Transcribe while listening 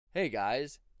Hey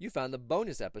guys, you found the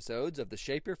bonus episodes of the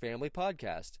Shape Your Family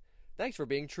podcast. Thanks for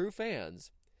being true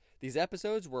fans. These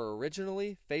episodes were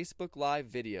originally Facebook Live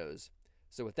videos.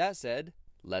 So with that said,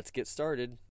 let's get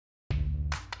started.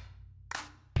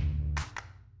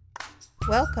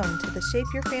 Welcome to the Shape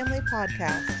Your Family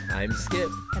podcast. I'm Skip.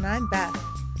 And I'm Beth.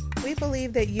 We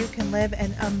believe that you can live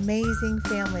an amazing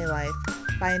family life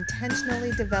by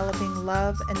intentionally developing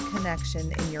love and connection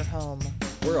in your home.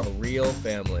 We're a real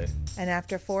family. And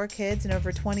after 4 kids and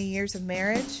over 20 years of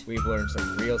marriage, We've learned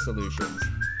some real solutions.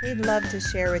 we'd love to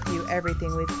share with you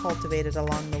everything we've cultivated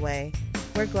along the way.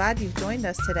 We're glad you've joined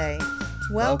us today.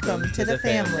 Welcome to the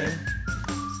family.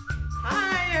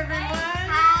 Hi, everyone.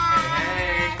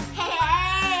 Hi.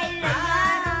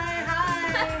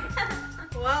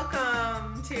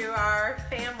 Welcome to our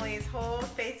family's whole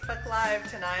Facebook Live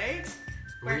tonight.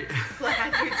 We're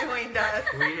glad you joined us.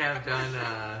 We have done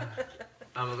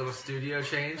a little studio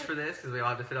change for this because we all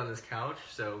have to fit on this couch.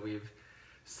 So we've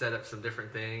set up some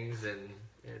different things and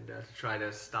to try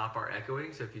to stop our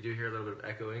echoing. So if you do hear a little bit of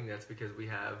echoing, that's because we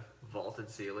have vaulted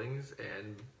ceilings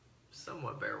and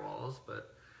somewhat bare walls.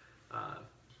 But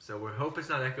so we hope it's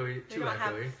not echoing. We don't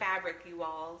have fabric-y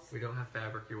walls. We don't have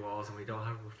fabric-y walls, and we don't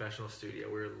have a professional studio.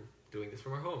 We're doing this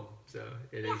from our home, so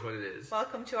it is what it is.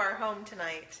 Welcome to our home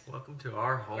tonight. Welcome to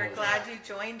our home. We're glad you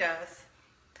joined us.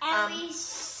 And we're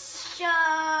so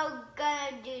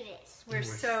gonna do this. We're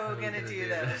so gonna do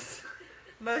this.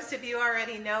 Most of you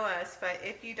already know us, but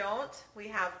if you don't, we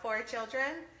have 4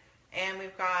 children, and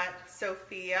we've got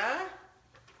Sophia,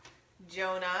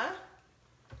 Jonah,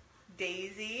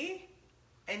 Daisy,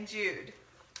 and Jude.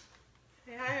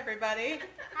 Say hi, everybody.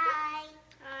 Hi.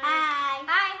 Hi.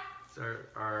 Hi. It's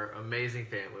our amazing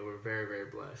family. We're very, very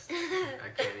blessed. I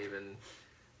can't even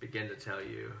begin to tell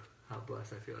you how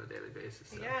blessed I feel on a daily basis.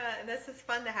 So. Yeah, and this is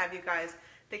fun to have you guys.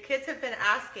 The kids have been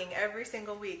asking every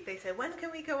single week. They said, when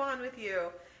can we go on with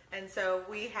you? And so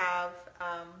we have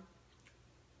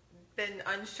been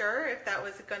unsure if that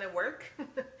was going to work.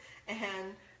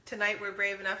 And tonight we're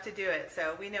brave enough to do it.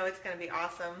 So we know it's going to be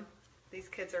awesome. These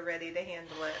kids are ready to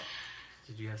handle it.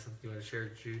 Did you have something you want to share,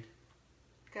 Jude?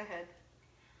 Go ahead.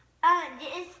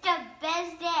 It's the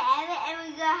best day ever, and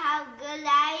we're gonna have a good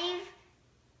life.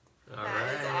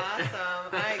 That is awesome.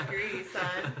 I agree,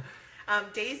 son.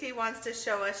 Daisy wants to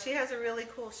show us. She has a really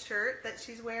cool shirt that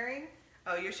she's wearing.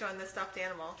 Oh, you're showing the stuffed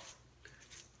animal.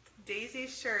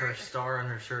 Daisy's shirt. Her star on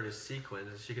her shirt is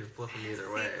sequins. She can flip them either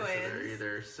way. So they're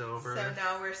either silver. So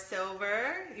now we're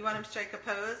silver. You want him to strike a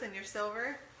pose and you're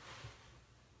silver?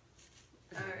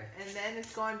 And then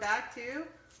it's going back to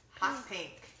hot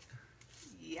pink.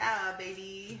 Yeah,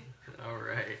 baby. All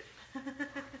right.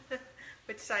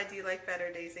 Which side do you like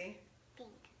better, Daisy?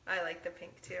 Pink. I like the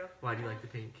pink too. Why do you like the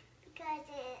pink? Because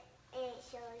it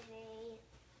shows very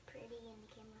pretty in the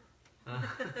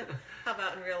camera. How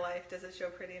about in real life? Does it show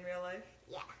pretty in real life?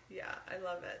 Yeah. Yeah, I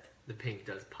love it. The pink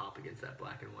does pop against that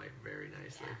black and white very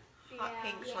nicely. Hot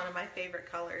pink's one of my favorite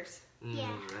colors.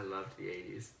 Yeah. I loved the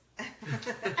 80s.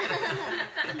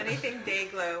 Anything day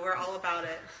glow, we're all about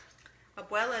it.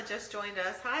 Abuela just joined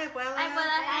us. Hi, Abuela.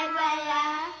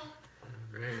 Hi,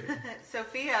 All right.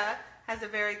 Sophia has a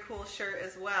very cool shirt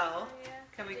as well. Yeah,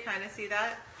 Can we kind of see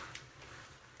that?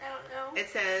 I don't know. It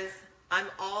says, I'm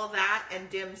all that and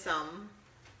dim sum.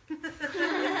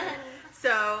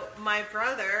 So my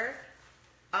brother,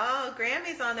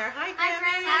 Grammy's on there. Hi,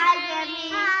 Grammy. Hi,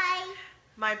 Grammy. Hi.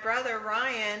 My brother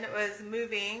Ryan was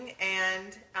moving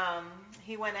and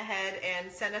he went ahead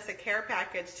and sent us a care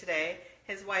package today.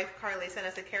 His wife Carly sent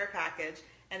us a care package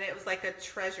and it was like a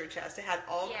treasure chest. It had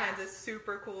all kinds of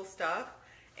super cool stuff.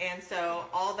 And so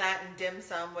all that and dim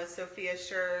sum was Sophia's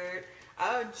shirt.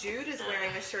 Oh, Jude is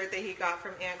wearing a shirt that he got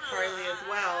from Aunt Carly as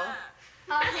well.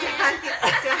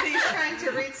 Daddy's trying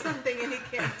to reach something and he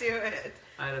can't do it.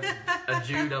 I have a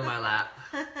Jude on my lap.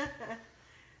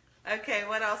 Okay,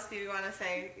 what else do you want to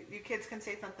say? You kids can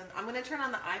say something. I'm going to turn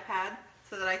on the iPad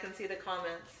so that I can see the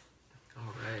comments.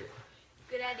 All right.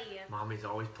 Good idea. Mommy's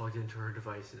always plugged into her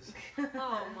devices.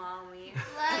 Oh, mommy.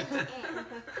 Plug in.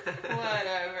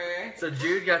 Whatever. So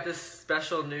Jude got this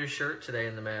special new shirt today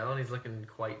in the mail, and he's looking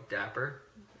quite dapper.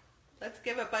 Let's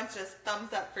give a bunch of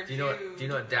thumbs up for Do Jude. you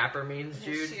know what dapper means, His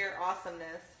Jude? sheer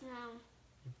awesomeness. No.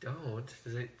 Don't.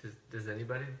 Does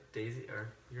anybody? Daisy?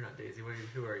 Or you're not Daisy.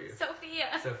 Who are you?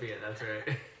 Sophia. Sophia, that's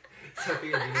right. Sophia, do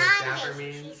you know what dapper She's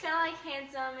means? kind of like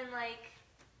handsome and like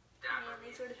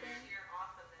manly sort of thing.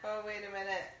 Oh, wait a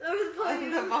minute.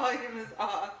 The volume is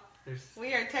off.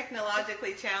 We are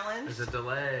technologically challenged. There's a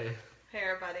delay.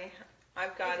 Here, buddy.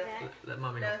 I've got it. Let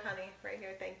mommy No, help. honey. Right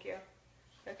here. Thank you.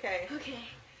 Okay. Okay.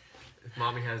 if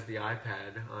Mommy has the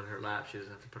iPad on her lap, she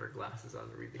doesn't have to put her glasses on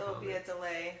to read the There'll comments. be a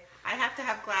delay. I have to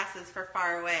have glasses for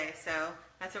far away, so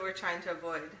that's what we're trying to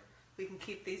avoid. We can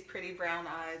keep these pretty brown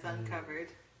eyes uncovered.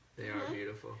 They are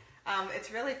beautiful.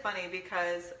 It's really funny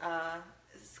because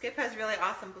Skip has really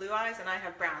awesome blue eyes and I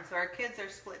have brown. So our kids are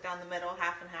split down the middle,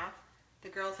 half and half. The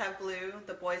girls have blue,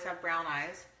 the boys have brown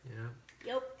eyes. Yeah.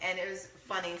 Yep. And it was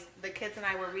funny. The kids and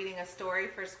I were reading a story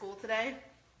for school today,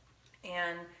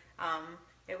 and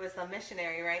it was the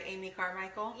missionary, right, Amy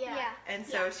Carmichael? Yeah. And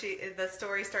so the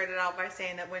story started out by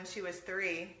saying that when she was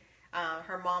 3,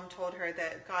 her mom told her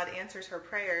that God answers her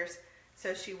prayers.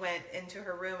 So she went into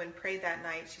her room and prayed that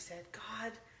night. She said,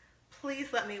 God,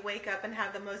 please let me wake up and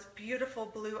have the most beautiful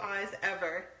blue eyes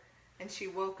ever. And she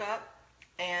woke up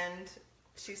and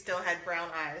she still had brown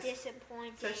eyes.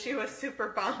 Disappointing. So she was super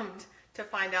bummed to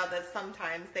find out that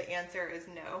sometimes the answer is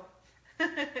no.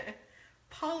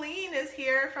 Pauline is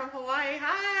here from Hawaii.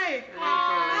 Hi.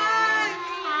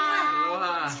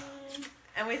 Aloha.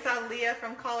 And we saw Leah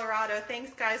from Colorado.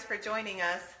 Thanks, guys, for joining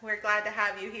us. We're glad to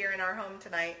have you here in our home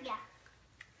tonight. Yeah.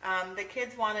 The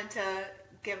kids wanted to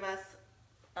give us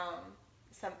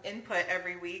some input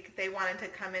every week. They wanted to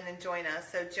come in and join us.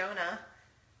 So, Jonah,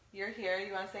 you're here.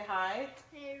 You want to say hi?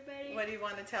 Hey, everybody. What do you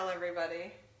want to tell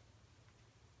everybody?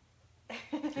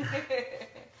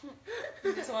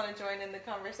 You just want to join in the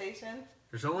conversation?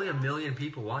 There's only 1 million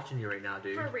people watching you right now,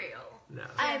 dude. For real. No.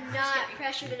 I'm not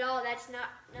pressured at all. That's not.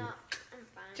 No, I'm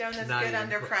fine. Jonah's Not good even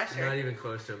under pressure. Not even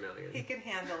close to 1 million. He can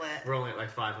handle it. We're only at like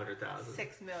 500,000.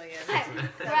 6 million.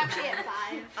 We're actually at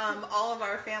 5. All of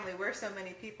our family, we're so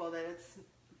many people that it's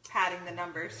padding the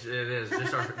numbers. It is.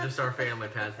 Just our family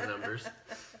pads the numbers.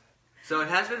 So it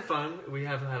has been fun. We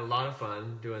have had a lot of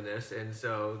fun doing this, and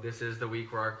so this is the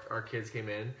week where our kids came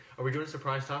in. Are we doing a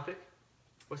surprise topic?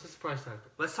 What's the surprise topic?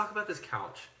 Let's talk about this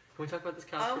couch. Can we talk about this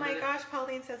couch Oh for a my minute? gosh,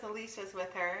 Pauline says Alicia's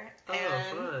with her. Oh,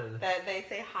 and fun. that they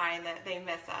say hi and that they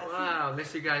miss us. Wow,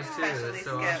 miss you guys too. Especially That's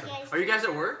so Skip. awesome. Are you guys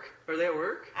at work? Are they at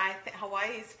work? I think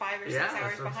Hawaii's 5 or 6 Yeah, hours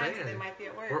that's what I'm behind, so they saying. might be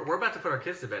at work. We're about to put our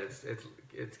kids to bed. It's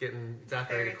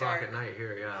after Very 8 o'clock dark. at night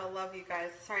here. Yeah. I love you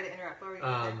guys. Sorry to interrupt. What were you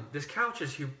going to say? This couch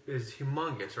is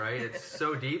humongous, right? It's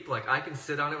so deep. Like I can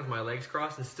sit on it with my legs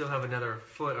crossed and still have another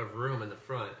foot of room in the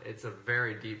front. It's a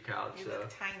very deep couch. You So look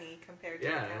tiny compared to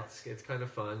yeah, the couch. it's kind of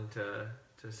fun to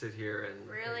sit here and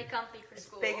Really comfy for It's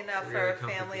school. big enough Really for a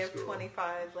comfy family for of school.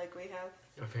 25 like we have.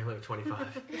 a family of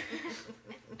 25.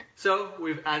 So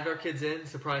we've added our kids in.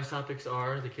 Surprise topics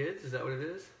are the kids. Is that what it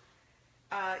is?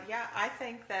 Yeah, I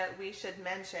think that we should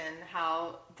mention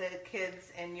how the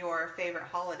kids in your favorite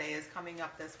holiday is coming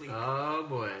up this week. Oh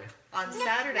boy. On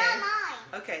Saturday. Not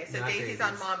mine. Okay, so Not Daisy's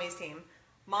on Daisy's. Mommy's team.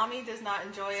 Mommy does not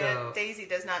enjoy So, it. Daisy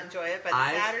does not enjoy it. But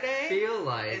I Saturday feel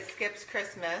like is Skip's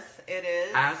Christmas. It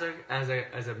is.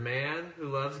 as a man who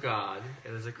loves God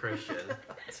and as a Christian,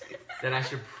 that I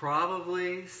should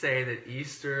probably say that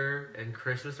Easter and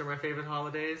Christmas are my favorite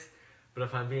holidays. But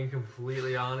if I'm being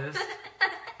completely honest,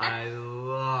 I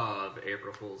love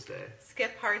April Fool's Day.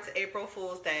 Skip Heart's April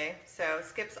Fool's Day. So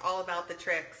Skip's all about the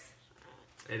tricks.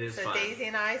 It is So fun. Daisy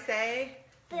and I say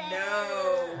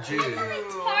no. Jude.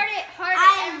 Heart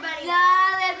I everybody.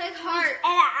 love it with heart.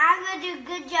 And I'm gonna do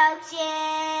good jokes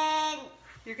and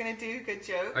You're gonna do good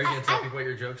jokes. Are you gonna tell people what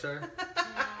your jokes are?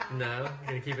 No, you're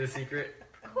gonna keep it a secret.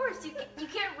 Of course, you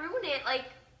can't ruin it like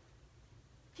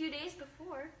a few days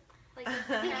before. Like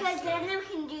because then we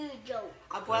can do a joke.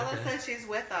 Abuela Okay. says she's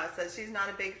with us, that she's not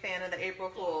a big fan of the April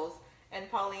Fools. And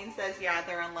Pauline says, yeah,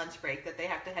 they're on lunch break, that they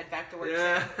have to head back to work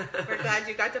Yeah. soon. We're glad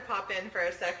you got to pop in for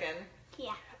a second.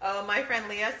 Yeah. Oh, my friend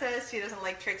Leah says she doesn't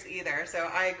like tricks either, so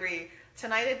I agree.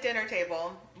 Tonight at dinner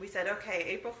table, we said, okay,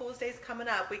 April Fool's Day's coming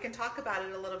up. We can talk about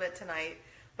it a little bit tonight.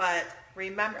 But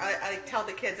remember, I tell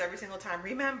the kids every single time,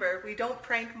 remember, we don't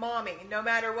prank Mommy. No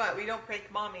matter what, we don't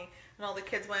prank Mommy. And all the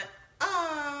kids went,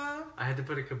 ah. I had to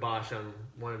put a kibosh on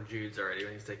one of Jude's already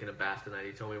when he's taking a bath tonight.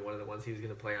 He told me one of the ones he was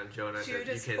going to play on Jonah. I Jude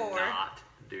said, is you 4. cannot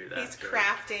do that. He's sir."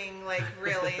 crafting, like,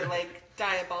 really, like,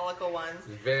 diabolical ones.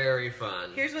 It's very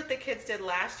fun. Here's what the kids did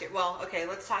last year. Well, okay,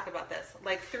 let's talk about this.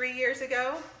 Like 3 years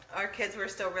ago, our kids were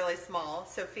still really small.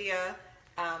 Sophia,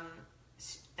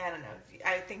 I don't know,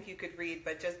 I think you could read,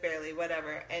 but just barely,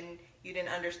 whatever. And you didn't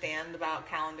understand about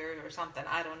calendars or something.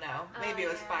 I don't know. Maybe it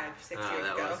was yeah. 5, 6 Oh, years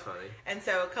that ago. was funny. And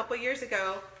so a couple years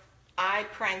ago, I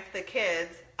pranked the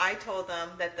kids. I told them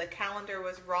that the calendar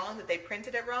was wrong, that they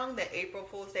printed it wrong, that April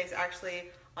Fool's Day is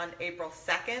actually on April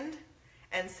 2nd.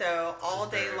 And so all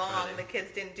That's day very long, funny. the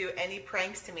kids didn't do any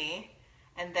pranks to me.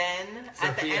 And then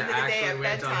at the Sophia end of the day actually at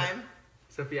went on- bedtime,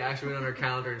 Sophia actually went on her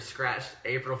calendar and scratched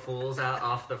April Fool's out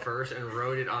off the 1st and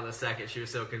wrote it on the 2nd. She was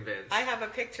so convinced. I have a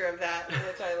picture of that,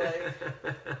 which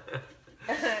I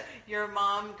like. Your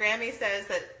mom, Grammy, says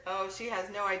that, she has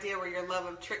no idea where your love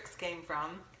of tricks came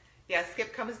from. Yeah,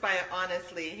 Skip comes by it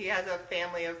honestly. He has a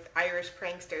family of Irish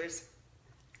pranksters.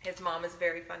 His mom is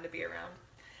very fun to be around.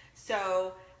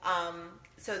 So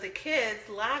the kids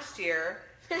last year,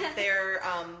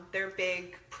 their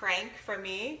big prank for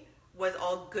me was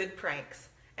all good pranks.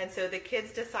 And so the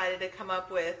kids decided to come up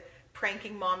with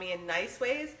pranking mommy in nice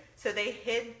ways. So they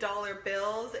hid dollar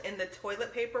bills in the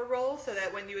toilet paper roll so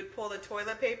that when you would pull the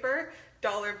toilet paper,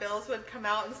 dollar bills would come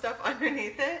out and stuff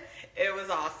underneath it. It was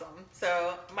awesome.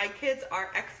 So my kids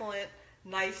are excellent,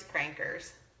 nice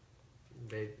prankers.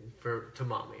 To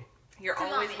mommy. You're To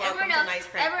always mommy. welcome Everyone to nice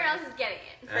prankers. Everyone else is getting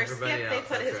it. For Everybody Skip, they else,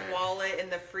 put that's his right. wallet in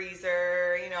the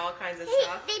freezer, all kinds of He,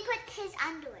 stuff. they put his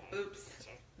underwear. Oops.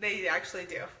 They actually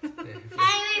do.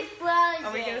 I was frozen.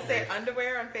 Are we going to say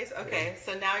underwear on Facebook? Okay,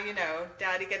 so now you know.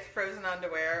 Daddy gets frozen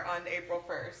underwear on April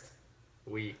 1st.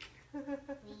 Weak.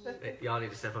 Y'all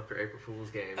need to step up your April Fool's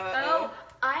game. Oh,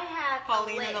 I have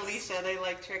Pauline a list. and Alicia, they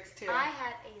like tricks too. I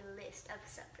have a list of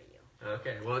stuff for you.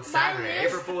 Okay, well, it's My Saturday. list-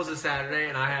 April Fool's is Saturday,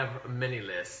 and I have many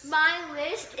lists. My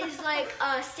list is like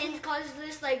Santa Claus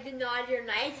list, like the naughty or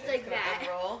nice. It's like Go ahead that. and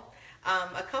roll.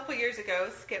 A couple years ago,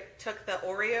 Skip took the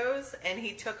Oreos and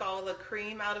he took all the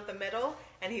cream out of the middle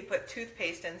and he put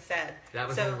toothpaste instead. That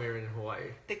was so when we were in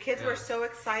Hawaii. the kids Yeah. were so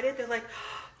excited. They're like,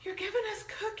 "You're giving us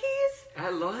cookies?"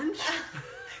 At lunch?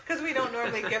 Because we don't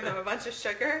normally give them a bunch of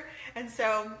sugar. And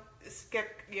so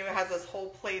Skip, has this whole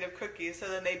plate of cookies. So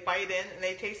then they bite in and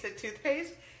they taste the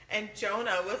toothpaste. And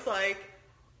Jonah was like,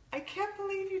 "I can't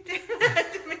believe you did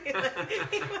that to me."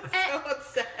 Like, he was so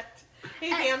upset. He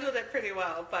handled it pretty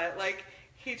well, but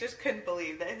he just couldn't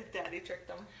believe that his daddy tricked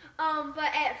him.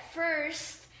 But at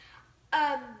first,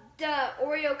 the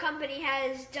Oreo company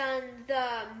has done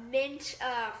the mint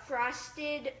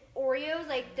frosted Oreos,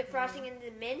 like the frosting in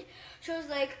the mint. So I was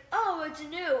like, oh, it's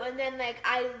new. And then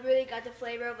I really got the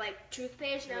flavor of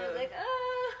toothpaste, and I was like,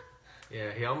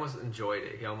 Yeah, he almost enjoyed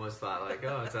it. He almost thought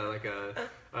it's like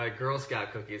a Girl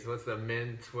Scout cookies. What's the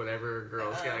mint, whatever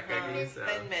Girl Scout cookies?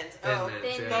 Thin Mints. Thin Mints,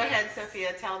 Thin yeah. Go ahead,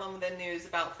 Sophia. Tell them the news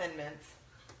about Thin Mints.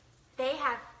 They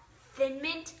have Thin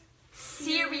Mint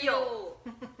cereal.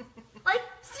 Like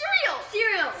cereal.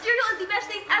 cereal. Cereal is the best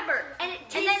thing ever. And it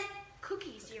then tastes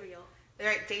cookie cereal. All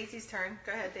right, Daisy's turn.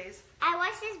 Go ahead, Daisy. I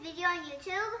watched this video on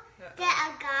YouTube that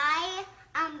a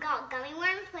guy got gummy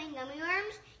worms, playing gummy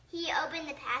worms. He opened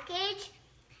the package,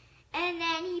 and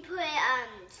then he put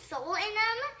salt in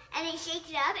them, and he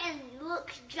shaked it up, and it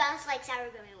looks just like sour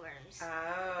gummy worms.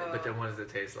 Oh. But then what does it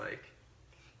taste like?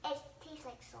 It tastes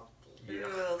like salty.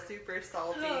 Ooh, super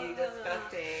salty,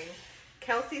 disgusting.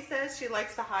 Kelsey says she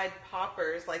likes to hide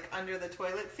poppers under the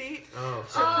toilet seat. Oh,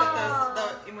 She'll put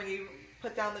those, when you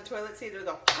put down the toilet seat, it'll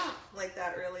go pop like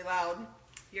that really loud.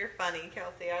 You're funny,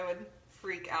 Kelsey. I would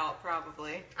freak out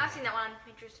probably. I've seen that one on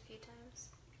Pinterest a few times.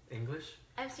 English?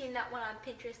 I've seen that one on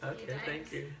Pinterest a few Okay, times.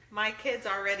 thank you. My kids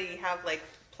already have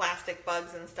plastic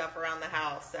bugs and stuff around the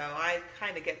house, so I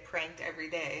kind of get pranked every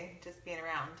day just being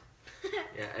around.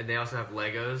 Yeah, and they also have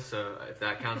Legos, so if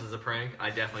that counts as a prank, I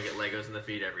definitely get Legos in the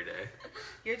feed every day.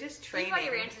 You're just You've training. already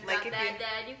ranted about if that, you,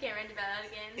 Dad. You can't rant about that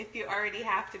again. if you already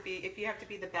have to be, if you have to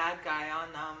be the bad guy on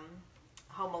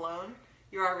Home Alone,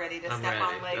 you're all ready to I'm step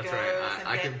on ready. Legos That's right. and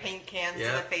I get can- paint cans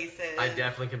yeah. to the faces. I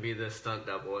definitely can be the stunt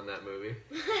double in that movie.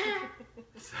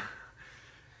 So,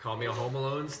 call me a Home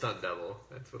Alone stunt double.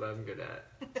 That's what I'm good at.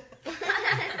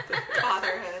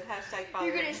 Fatherhood. Hashtag fatherhood.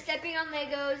 You're gonna stepping on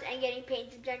Legos and getting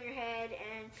painted on your head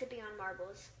and sipping on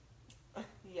marbles.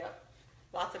 Yep.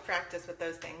 Lots of practice with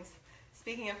those things.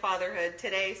 Speaking of fatherhood,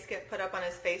 today Skip put up on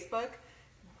his Facebook,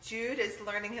 Jude is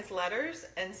learning his letters,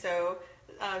 and so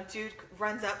Jude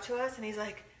runs up to us and he's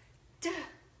like, duh,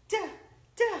 duh,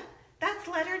 duh, that's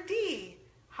letter D.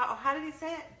 How did he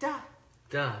say it? Duh.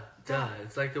 Duh.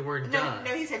 It's like the word duh.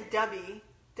 No, he said dubby.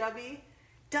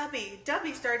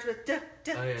 Dubby starts with duh,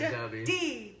 duh, Oh, yeah, duh, dubby.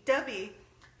 D, dubby.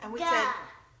 And we Duh. said,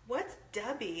 what's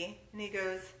dubby? And he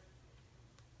goes,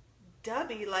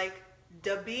 dubby, like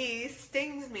the bee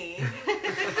stings me.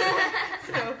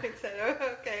 So we said,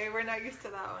 oh, okay, we're not used to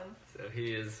that one. So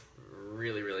he is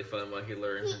really, really fun while he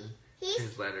learns He's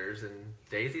his letters, and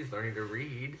Daisy's learning to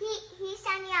read. he's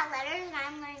sending out letters, and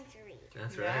I'm learning to read.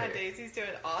 That's Yeah, right. Daisy's doing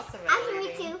awesome at I can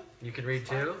read reading. too. You can read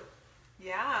too?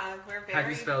 Yeah, we're very How do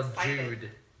you spell excited. Jude?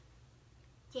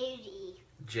 J-U-D-E.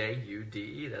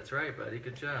 Jude. That's right, buddy.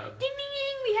 Good job. Ding ding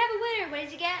ding! We have a winner. What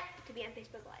does he get? To be on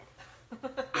Facebook Live.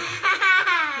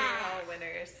 You're all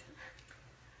winners.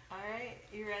 All right,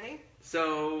 you ready?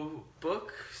 So,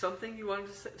 book something you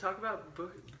wanted to talk about?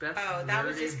 Book Beth's Oh, that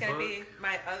was nerdy just going to be book?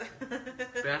 my other.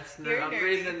 Beth's You're I'm nerdy.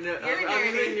 reading the You're I'm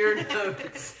nerdy. reading your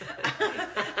notes.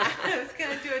 I was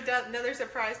going to do another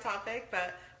surprise topic,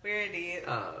 but we already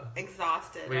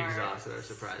exhausted. We exhausted our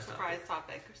surprise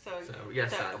topic. So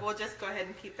yes, so we'll just go ahead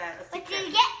and keep that a secret. What do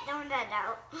you get?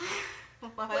 No,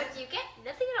 What? What do you get?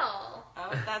 Nothing at all.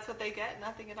 Oh, that's what they get?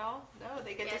 Nothing at all? No,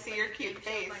 they get to Yes, see like your a cute big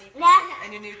face show money. no.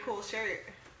 and your new cool shirt.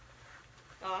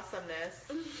 Awesomeness.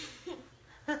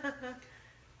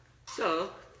 So,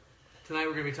 tonight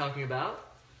we're going to be talking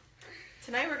about,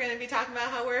 Tonight we're going to be talking about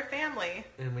how we're a family.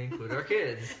 and we include our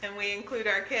kids. And we include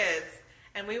our kids.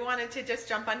 And we wanted to just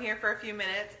jump on here for a few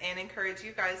minutes and encourage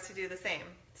you guys to do the same.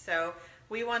 So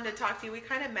we wanted to talk to you. We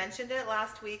kind of mentioned it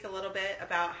last week a little bit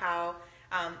about how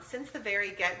since the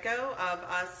very get-go of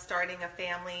us starting a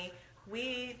family,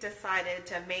 we decided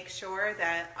to make sure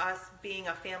that us being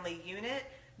a family unit,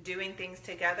 doing things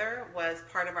together was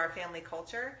part of our family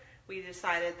culture. We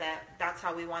decided that that's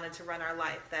how we wanted to run our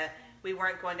life, that we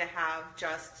weren't going to have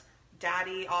just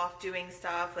daddy off doing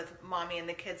stuff with mommy and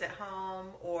the kids at home,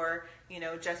 or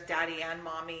just daddy and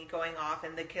mommy going off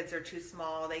and the kids are too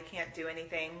small, they can't do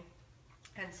anything.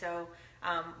 And so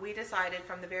we decided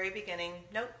from the very beginning,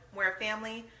 nope, we're a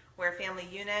family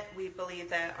unit. We believe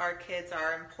that our kids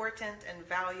are important and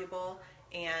valuable,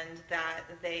 and that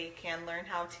they can learn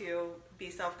how to be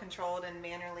self-controlled and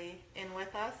mannerly in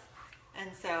with us. And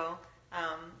so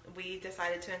we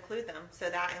decided to include them. So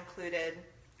that included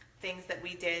things that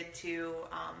we did to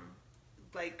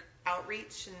like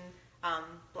outreach and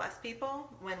bless people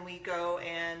when we go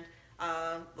and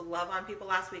love on people.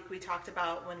 Last week we talked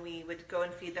about when we would go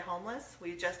and feed the homeless,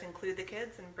 we just include the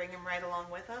kids and bring them right along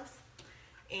with us.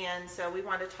 And so we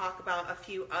want to talk about a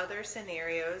few other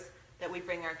scenarios that we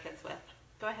bring our kids with.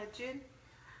 Go ahead, Jude.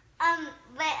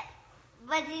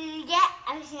 But do you get?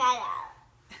 I'm shut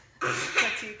up.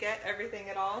 Do you get everything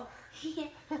at all?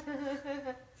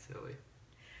 Silly.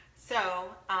 So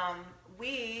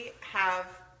we have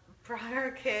brought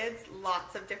our kids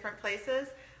lots of different places.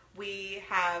 We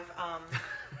have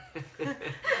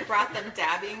brought them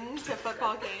dabbing to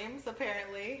football games,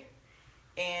 apparently.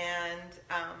 And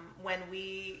when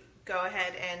we go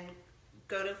ahead and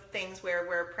go to things where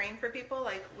we're praying for people,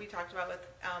 like we talked about with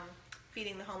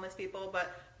feeding the homeless people,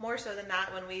 but more so than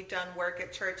that, when we've done work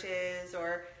at churches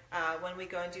or when we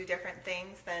go and do different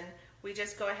things, then we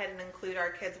just go ahead and include our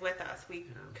kids with us. We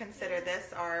consider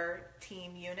this our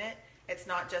team unit. It's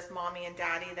not just mommy and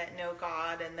daddy that know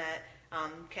God and that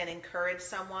can encourage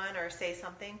someone or say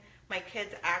something. My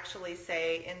kids actually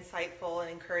say insightful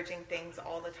and encouraging things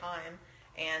all the time.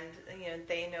 And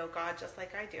they know God just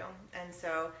like I do. And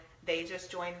so they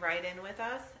just join right in with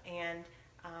us, and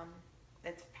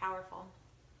it's powerful.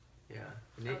 Yeah.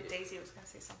 Oh, Daisy was going to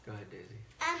say something. Go ahead, Daisy.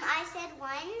 I said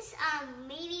once,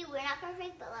 maybe we're not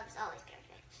perfect, but love's always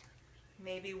perfect.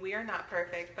 Maybe we're not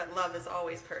perfect, but love is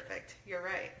always perfect. You're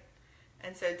right.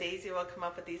 And so Daisy will come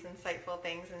up with these insightful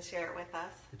things and share it with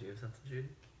us. Did you have something, Judy?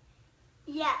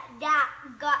 Yeah, that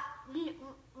God.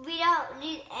 We don't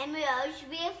need anyone else to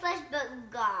be a flesh but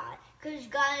God, because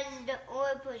God is the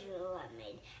only person who I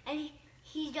made, and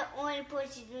He's the only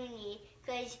person we need,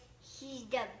 because He's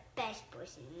the best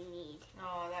person we need.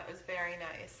 Oh, that was very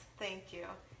nice. Thank you.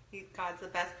 God's the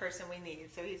best person we need,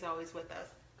 so He's always with us.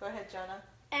 Go ahead, Jonah.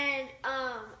 And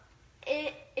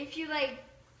if you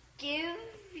give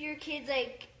your kids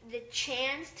the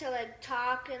chance to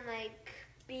talk and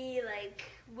be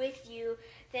with you,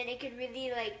 then it could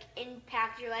really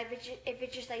impact your life. If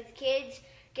it's just the kids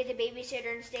get the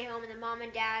babysitter and stay home, and the mom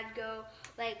and dad go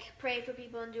pray for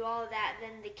people and do all of that,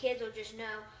 then the kids will just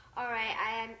know, all right,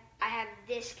 I have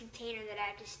this container that I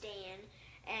have to stay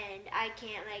in, and I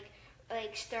can't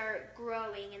start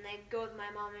growing and go with my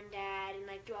mom and dad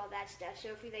and do all that stuff. So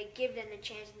if we give them the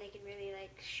chance, and they can really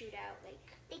shoot out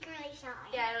They can really shine.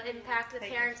 Yeah, it'll impact the They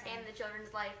parents can. and the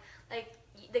children's life.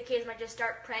 The kids might just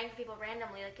start praying for people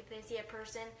randomly. If they see a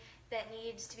person that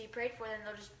needs to be prayed for, then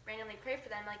they'll just randomly pray for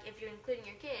them. If you're including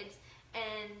your kids,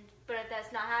 but if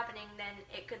that's not happening, then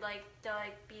it could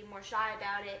they'll be more shy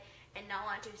about it and not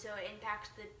want to. So it impacts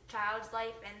the child's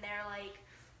life and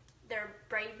their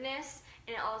braveness,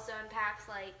 and it also impacts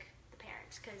the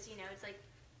parents, because it's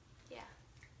yeah.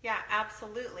 Yeah,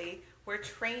 absolutely. We're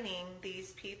training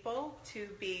these people to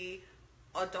be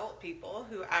adult people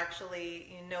who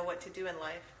actually know what to do in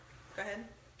life. Go ahead.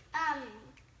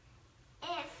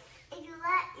 If you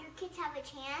let your kids have a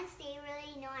chance, they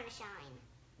really know how to shine.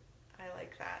 I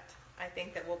like that. I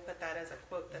think that we'll put that as a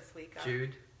quote this week.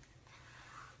 Jude?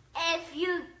 If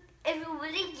you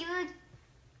really give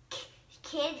a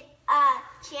kid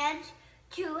a chance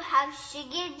to have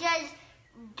sugar, just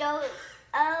don't.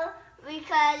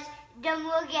 Because then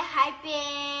we'll get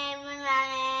hyping, run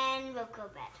around, and we'll go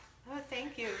to bed. Oh,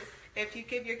 thank you. If you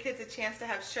give your kids a chance to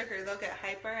have sugar, they'll get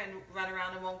hyper and run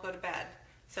around and won't go to bed.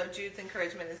 So Jude's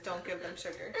encouragement is don't give them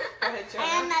sugar. Go ahead, Jonah.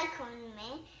 And my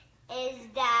comment is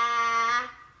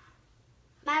that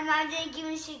my mom didn't give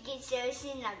me sugar, so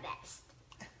she's not best.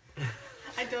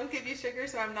 I don't give you sugar,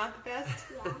 so I'm not the best?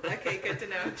 Yeah. Okay, good to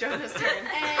know. Jonah's turn.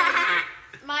 And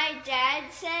my dad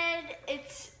said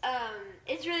it's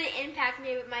really impacted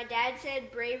me, but my dad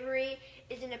said bravery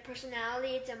isn't a personality,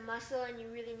 it's a muscle, and you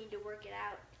really need to work it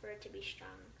out for it to be strong.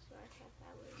 So I thought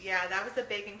that was... Yeah, that was a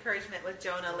big encouragement with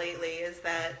Jonah lately, is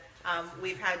that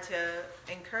we've had to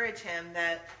encourage him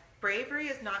that bravery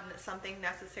is not something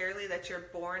necessarily that you're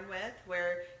born with,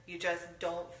 where you just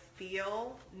don't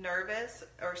feel nervous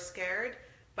or scared,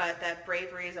 but that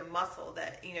bravery is a muscle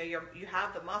that, you know, you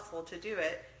have the muscle to do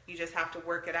it. You just have to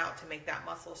work it out to make that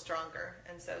muscle stronger.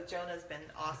 And so Jonah's been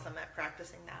awesome at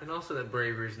practicing that. And also that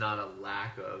bravery is not a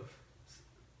lack of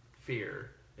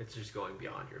fear. It's just going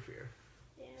beyond your fear.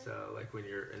 Yeah. So like when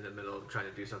you're in the middle of trying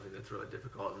to do something that's really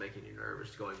difficult and making you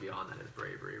nervous, going beyond that is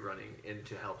bravery. Running in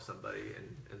to help somebody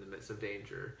in the midst of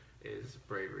danger is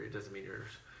bravery. It doesn't mean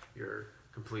you're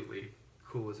completely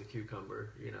cool as a cucumber,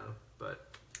 you know, but...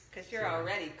 Because you're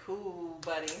already cool,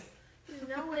 buddy.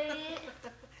 No way.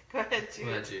 Go ahead, Jude.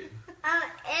 Well, Jude.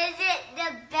 Is it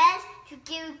the best to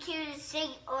give a kid to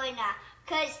sing or not?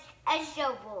 Because it's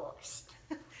the worst.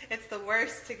 It's the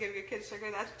worst to give your kids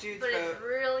sugar. That's Jude's But vote. it's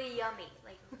really yummy.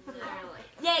 Like, literally.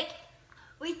 Like,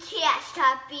 we can't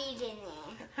stop eating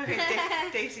it. Okay,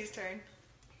 Daisy's turn.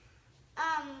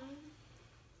 I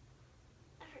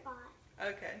forgot.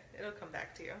 Okay, it'll come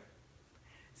back to you.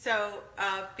 So,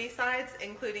 besides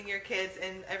including your kids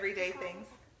in everyday things,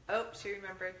 oh, she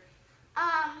remembered.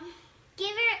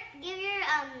 Give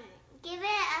it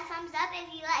a thumbs up if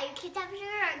you let your kids have sugar,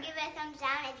 or give it a thumbs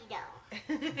down if you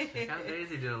don't. Check out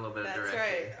Daisy doing a little bit of That's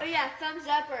direction. right. Oh yeah, thumbs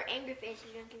up or angry face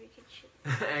if you don't give your kids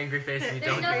sugar. Angry face if you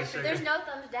There's don't no, give sugar. there's no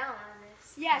thumbs down on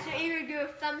this. Yeah, so either do a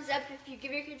thumbs up if you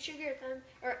give your kids sugar,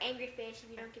 or angry face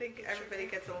if you I don't give your think kids everybody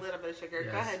sugar. gets a little bit of sugar.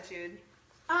 Go Yes. ahead, Jude.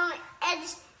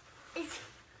 It's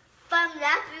thumbs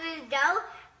up if you don't,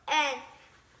 and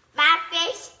my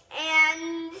face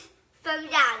and thumbs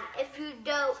down if you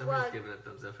don't Somebody's want. giving a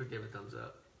thumbs up. Who gave a thumbs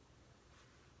up?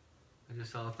 I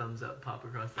just saw a thumbs up pop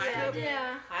across the I screen. know.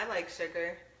 Yeah, I like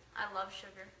sugar. I love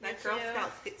sugar. That Me Girl too.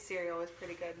 Scout cereal was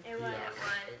pretty good. it was.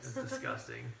 It's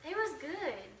disgusting. It was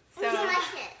good. So,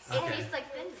 Delicious. It Okay. tastes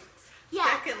like Thin Mints. Yeah.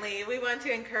 secondly, we want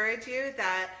to encourage you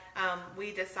that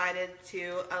we decided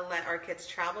to let our kids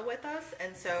travel with us,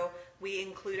 and so we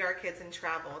include our kids in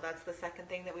travel. That's the second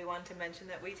thing that we want to mention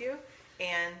that we do,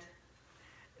 and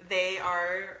they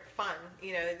are fun.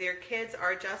 You know, your kids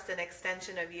are just an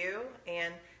extension of you,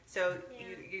 and so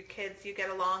your kids, you get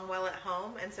along well at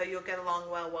home, and so you'll get along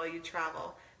well while you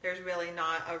travel. There's really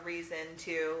not a reason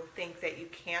to think that you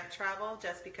can't travel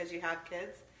just because you have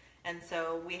kids. And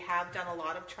so we have done a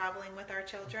lot of traveling with our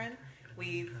children.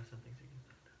 We've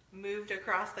moved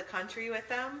across the country with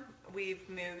them. We've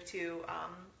moved to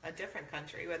a different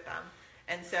country with them.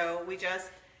 And so we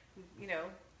just, you know,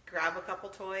 grab a couple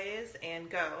toys and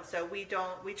go. So we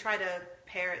try to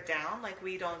pare it down. Like,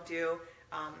 we don't do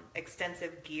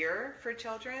extensive gear for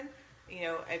children. You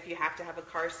know, if you have to have a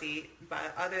car seat.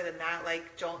 But other than that,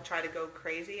 like, don't try to go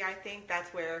crazy. I think that's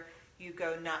where you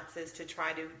go nuts, is to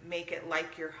try to make it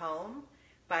like your home,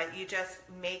 but you just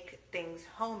make things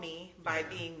homey by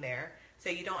being there. So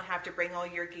you don't have to bring all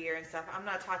your gear and stuff. I'm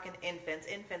not talking infants.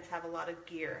 Infants have a lot of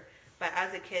gear, but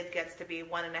as a kid gets to be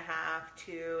 1.5,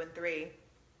 2, and 3,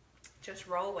 just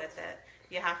roll with it.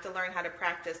 You have to learn how to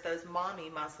practice those mommy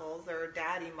muscles or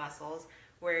daddy muscles,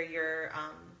 where you're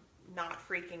not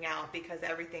freaking out because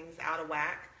everything's out of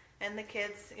whack. And the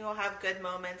kids, you'll have good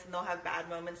moments and they'll have bad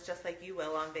moments, just like you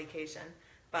will on vacation.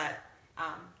 But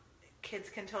kids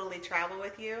can totally travel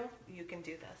with you. You can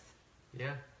do this.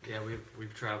 Yeah,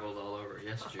 we've traveled all over.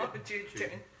 Yes, Jude. Oh, Jude's turn.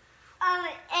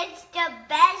 It's the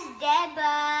best day,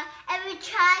 but if you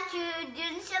try to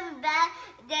do something bad,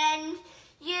 then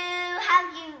you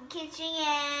have your kitchen,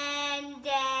 and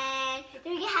then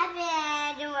you get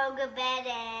happy, and we'll go to bed,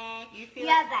 and You feel you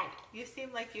have bed. You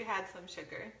seem like you had some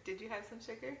sugar. Did you have some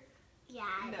sugar? Yeah,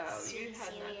 No, it's you sweet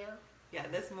had none. cereal. Yeah,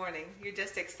 this morning. You're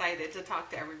just excited to talk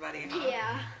to everybody, huh?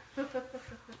 Yeah.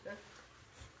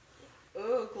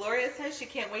 Ooh, Gloria says she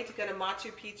can't wait to go to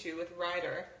Machu Picchu with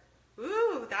Ryder.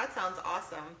 Ooh, that sounds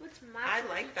awesome. What's my? I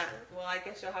like that. Well, I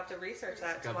guess you'll have to research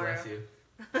that God tomorrow. bless you.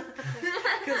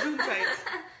 Gesundheit.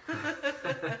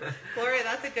 Gloria,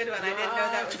 that's a good one. I didn't know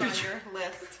that was on your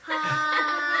list.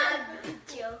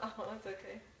 Joe. Oh, it's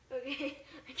okay. Okay,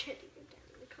 I tried to go down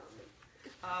in the comments.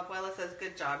 Abuela says,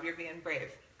 good job. You're being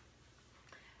brave.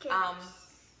 Okay.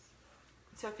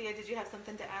 Sophia, did you have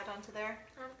something to add on to there?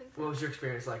 I don't think so. What was your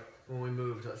experience like when we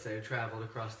moved, let's say, traveled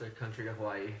across the country to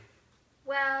Hawaii?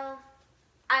 Well,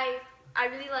 I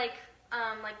really like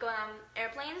going on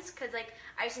airplanes because like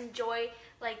I just enjoy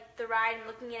like the ride and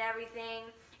looking at everything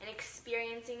and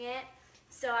experiencing it.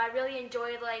 So I really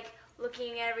enjoyed like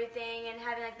looking at everything and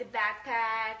having like the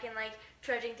backpack and like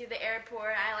trudging through the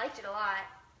airport. I liked it a lot.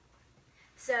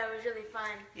 So it was really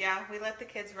fun. Yeah, we let the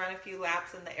kids run a few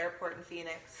laps in the airport in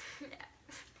Phoenix.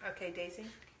 Okay, Daisy?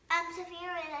 Sophia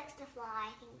really likes to fly.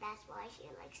 I think that's why she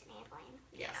likes an airplane.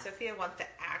 Yeah, Sophia wants to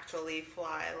actually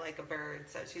fly like a bird,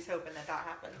 so she's hoping that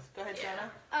happens. Go ahead,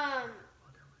 Jenna.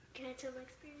 Can I tell my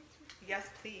experience? Yes,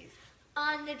 please.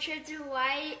 On the trip to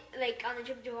Hawaii,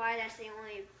 that's the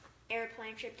only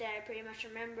airplane trip that I pretty much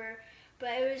remember. But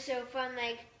it was so fun,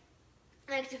 like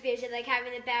Sophia said, like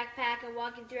having the backpack and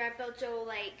walking through. I felt so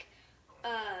like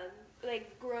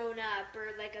grown up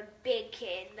or like a big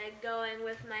kid, like going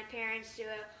with my parents to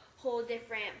a whole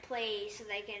different place,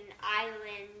 like an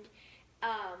island,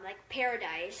 like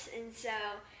paradise. And so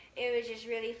it was just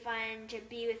really fun to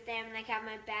be with them, like have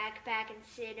my backpack and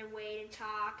sit and wait and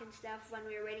talk and stuff when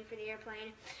we were waiting for the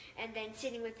airplane, and then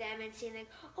sitting with them and seeing like,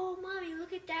 oh mommy,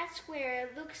 look at that square,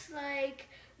 it looks like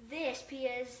this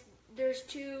because there's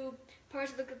two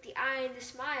parts that look like the eye and the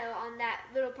smile on that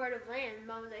little part of land.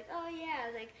 Mom was like, oh yeah,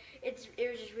 like it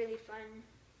was just really fun.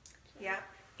 So. Yeah,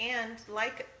 and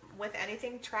like with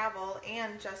anything travel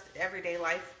and just everyday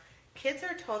life, kids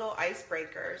are total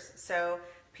icebreakers. So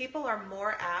people are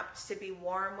more apt to be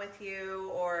warm with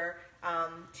you or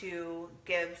to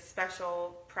give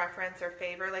special preference or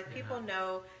favor. Like people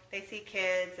know, they see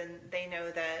kids and they know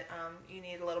that you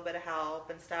need a little bit of help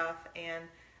and stuff. And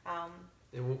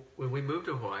when we moved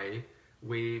to Hawaii,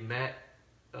 we met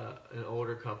an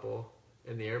older couple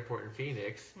in the airport in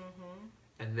Phoenix,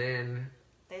 and then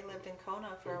they lived in Kona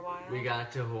for a while. We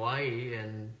got to Hawaii,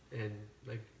 and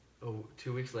like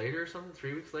 2 weeks later or something,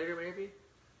 3 weeks later maybe,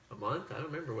 a month, I don't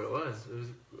remember what it was. It was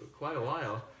quite a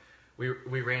while.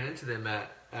 We ran into them at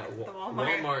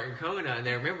Walmart in Kona, and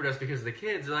they remembered us because of the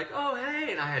kids. They're like, oh,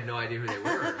 hey, and I had no idea who they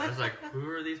were. I was like, who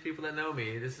are these people that know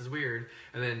me? This is weird.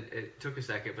 And then it took a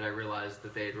second, but I realized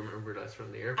that they had remembered us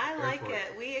from the airport. I like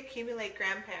it. We accumulate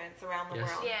grandparents around the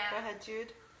world. Yeah. Go ahead,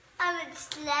 Jude.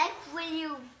 It's like when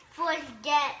you first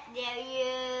get there,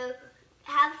 you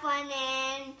have fun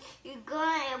and you go to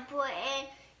the airport and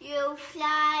you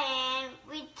fly and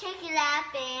we take a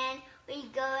lap and we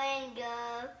go and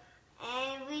go.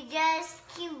 And we just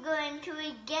keep going till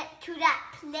we get to that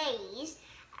place,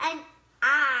 and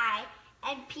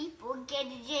people get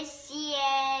to just see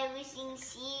everything,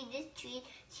 see the tree,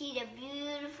 see the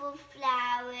beautiful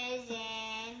flowers,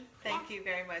 and... Thank you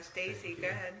very much. Daisy, go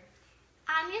ahead.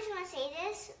 I'm just going to say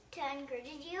this to encourage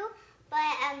you, but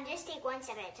just take one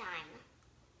step at a time.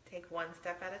 Take one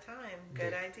step at a time.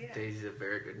 Good idea. Daisy's a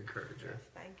very good encourager. Yes,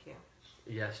 thank you.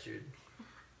 Yes, Jude.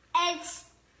 It's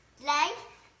like...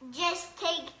 Just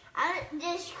take,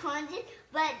 just content,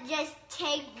 but just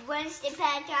take one step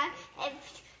at a time.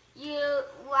 If you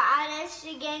want us to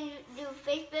again do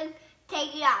Facebook,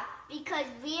 take it off. Because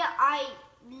we are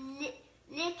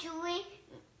literally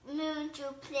moving to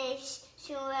a place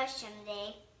somewhere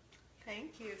someday.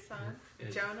 Thank you, son.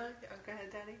 And Jonah, go ahead,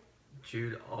 Daddy.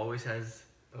 Jude always has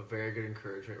a very good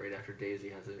encouragement right after Daisy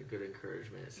has a good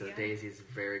encouragement. So Daisy's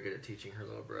very good at teaching her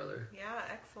little brother. Yeah,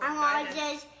 excellent.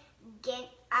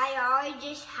 I always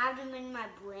just have them in my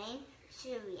brain, so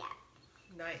yeah.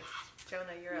 Nice.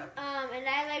 Jonah, you're up. And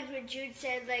I liked what Jude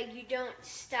said, like, you don't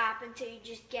stop until you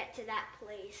just get to that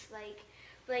place.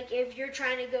 Like if you're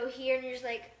trying to go here and you're just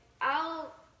like,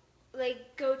 I'll,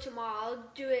 like, go tomorrow, I'll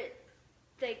do it,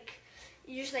 like,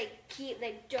 you just, like,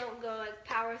 don't go, like,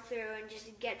 power through and just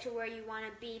get to where you want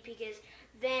to be, because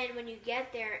then when you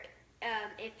get there,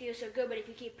 it feels so good, but if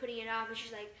you keep putting it off, it's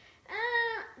just like,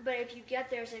 but if you get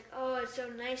there, it's like, oh, it's so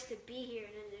nice to be here,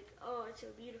 and then like, oh, it's so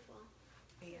beautiful.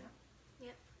 Yeah.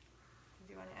 Yep.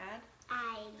 Do you want to add?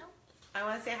 No. I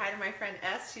want to say hi to my friend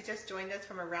S. She just joined us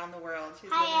from around the world. She's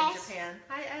Hi, living S. in Japan.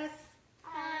 Hi, S.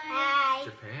 Hi.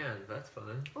 Japan, that's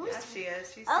fun. Yes, she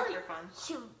is. She's Oh, super fun.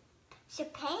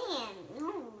 Japan.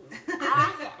 Ooh, I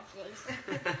like that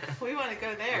place. We want to go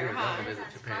We there, would huh? love to visit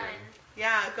Sounds Japan. fun.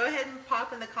 Yeah, go ahead and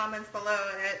pop in the comments below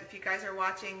if you guys are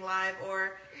watching live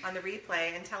or on the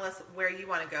replay and tell us where you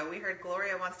want to go. We heard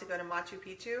Gloria wants to go to Machu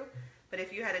Picchu, but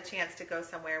if you had a chance to go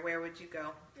somewhere, where would you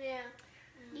go? Yeah.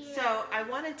 So I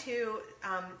wanted to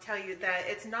tell you that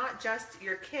it's not just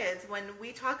your kids. When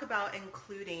we talk about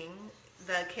including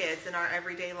the kids in our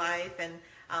everyday life and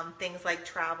things like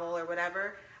travel or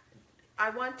whatever, I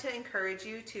want to encourage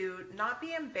you to not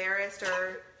be embarrassed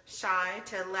or shy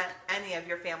to let any of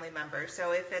your family members.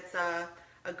 So if it's a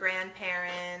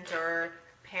grandparent or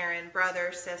parent,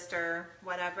 brother, sister,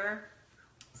 whatever,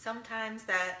 sometimes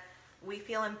that we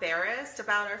feel embarrassed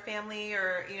about our family,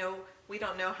 or we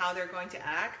don't know how they're going to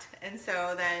act, and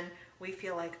so then we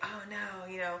feel like, oh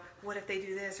no, what if they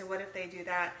do this or what if they do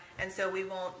that, and so we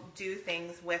won't do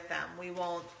things with them. We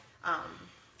won't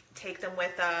take them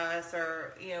with us,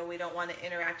 or we don't want to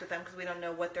interact with them because we don't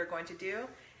know what they're going to do,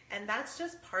 and that's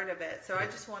just part of it. So I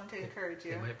just wanted to encourage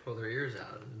you. They might pull their ears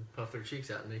out and puff their cheeks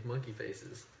out and make monkey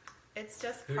faces. It's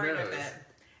just Who part of knows? it.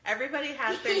 Everybody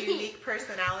has their unique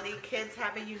personality. Kids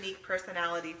have a unique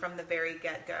personality from the very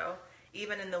get-go.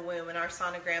 Even in the womb, in our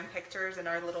sonogram pictures and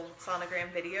our little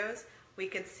sonogram videos, we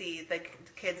could see the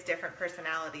kids' different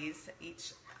personalities,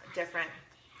 each different.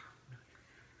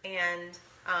 And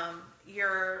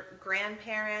your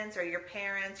grandparents or your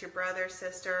parents, your brother,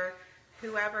 sister,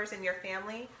 whoever's in your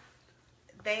family,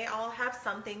 they all have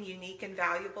something unique and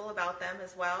valuable about them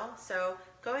as well. So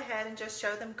go ahead and just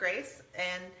show them grace,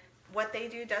 and what they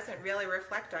do doesn't really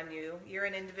reflect on you. You're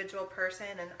an individual person,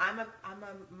 and I'm a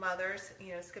mother,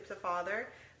 Skip's a father,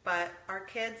 but our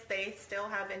kids, they still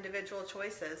have individual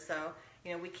choices. So,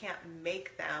 we can't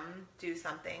make them do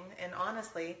something. And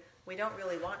honestly, we don't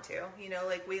really want to.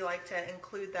 We like to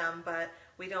include them, but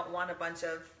we don't want a bunch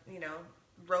of,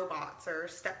 robots or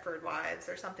Stepford wives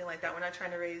or something like that. We're not trying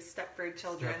to raise Stepford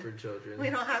children. Stepford children. We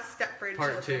don't have Stepford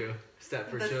Part children. 2,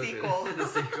 Stepford The children. sequel. The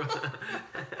sequel.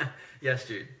 Yes,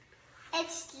 Jude.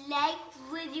 It's like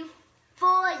when you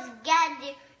first get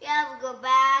there, you have to go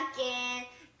back and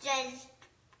just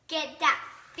get that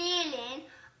feeling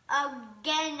of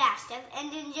getting that stuff,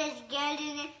 and then just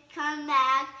getting it, come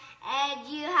back, and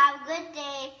you have a good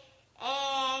day,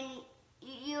 and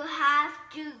you have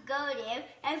to go there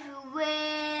if you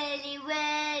really,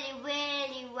 really,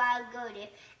 really want to go there,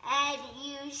 and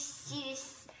you see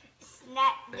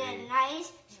the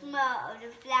nice smell of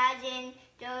the flowers, and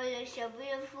those look so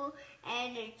beautiful,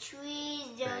 and the trees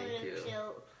don't look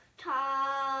so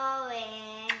tall,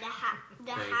 and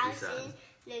the houses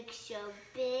look so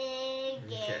big,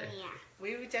 and yeah.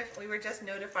 We were just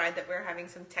notified that we're having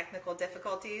some technical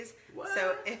difficulties. What?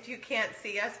 So if you can't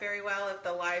see us very well, if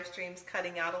the live stream's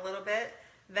cutting out a little bit,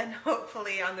 then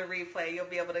hopefully on the replay you'll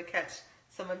be able to catch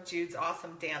some of Jude's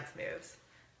awesome dance moves.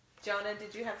 Jonah,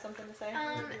 did you have something to say?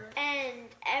 And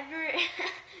ever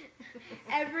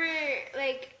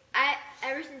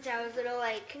since I was little,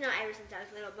 not ever since I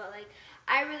was little, but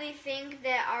I really think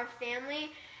that our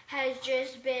family has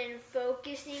just been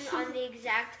focusing on the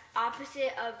exact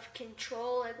opposite of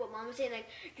control, like what Mom was saying,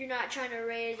 you're not trying to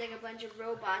raise a bunch of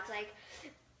robots,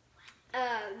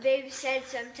 they've said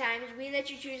sometimes, we let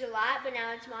you choose a lot, but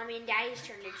now it's Mommy and Daddy's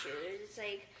turn to choose. It's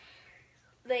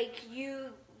like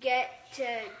you get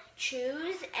to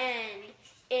choose, and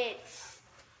it's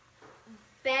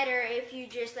better if you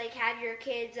just have your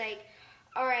kids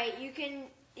all right, you can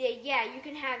you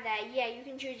can have that, you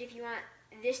can choose if you want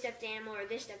this stuffed animal or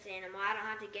this stuffed animal. I don't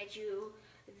have to get you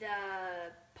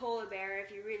the polar bear if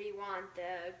you really want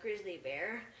the grizzly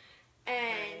bear.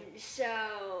 And so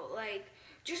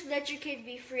just let your kids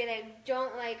be free.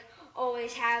 Don't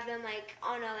always have them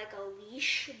on a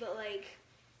leash, but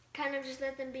kind of just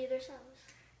let them be themselves.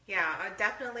 Yeah,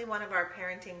 definitely one of our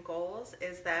parenting goals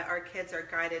is that our kids are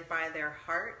guided by their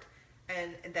heart,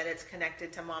 and that it's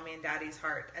connected to Mommy and Daddy's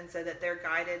heart, and so that they're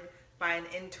guided by an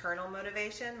internal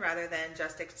motivation rather than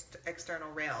just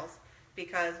external rails.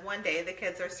 Because one day the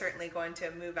kids are certainly going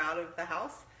to move out of the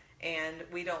house, and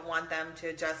we don't want them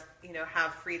to just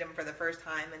have freedom for the first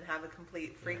time and have a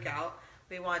complete freak out.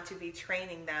 We want to be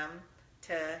training them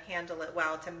to handle it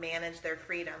well, to manage their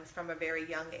freedoms from a very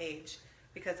young age,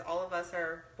 because all of us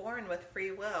are born with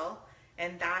free will,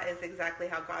 and that is exactly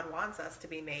how God wants us to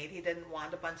be made. He didn't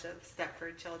want a bunch of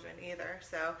Stepford children either.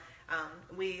 So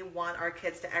we want our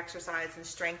kids to exercise and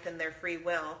strengthen their free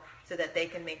will so that they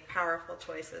can make powerful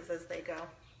choices as they go.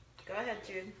 Go ahead,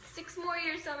 Jude. 6 more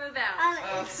years till I move out.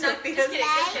 Oh, No, Sophia's just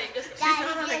kidding. she's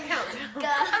not on a countdown.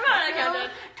 I'm not on a countdown.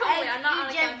 Totally, I'm not on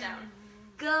a countdown.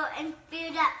 Go and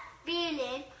feel that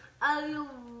feeling of you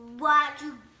want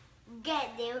to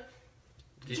get there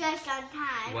just on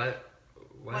time.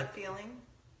 What feeling?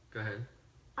 Go ahead.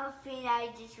 I feel I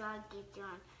just want to get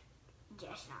done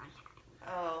just on time.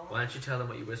 Oh. Why don't you tell them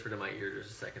what you whispered in my ear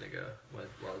just a second ago while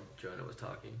Jonah was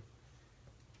talking?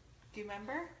 Do you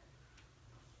remember?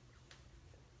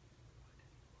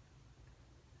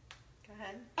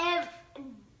 ahead.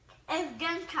 If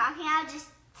them talking, I'll just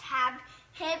tap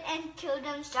him until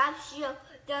them stop so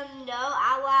them know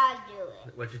I want to do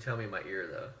it. What'd you tell me in my ear,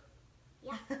 though?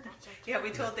 Yeah, that's okay. Yeah, we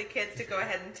told the kids to go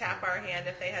ahead and tap our hand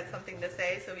if they had something to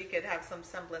say so we could have some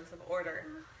semblance of order.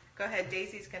 Go ahead,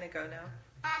 Daisy's going to go now.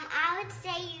 I would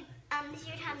say this is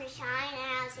your time to shine, and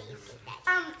I would say you take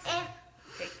that.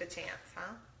 Take the chance,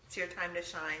 huh? It's your time to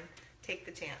shine. Take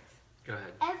the chance. Go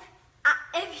ahead.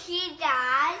 If he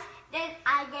dies, then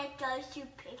I get those 2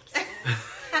 pictures.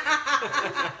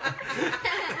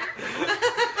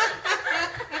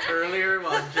 Earlier,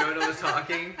 while Jonah was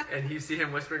talking, and you see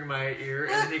him whispering in my ear,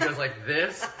 and then he goes like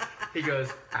this. He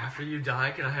goes, "After you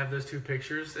die, can I have those 2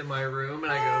 pictures in my room?"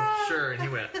 And I go, "Sure." And he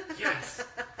went, "Yes."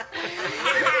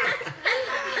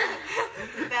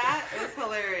 That is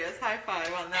hilarious. High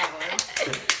five on that one.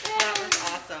 That was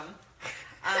awesome.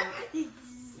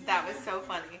 That was so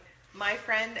funny. My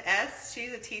friend S,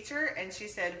 she's a teacher, and she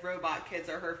said robot kids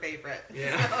are her favorite.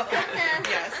 Yeah. So,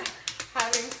 yes.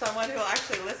 Having someone who will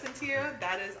actually listen to you,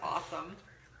 that is awesome.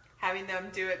 Having them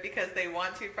do it because they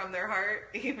want to from their heart,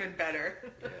 even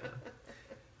better. Yeah.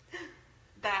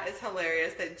 That is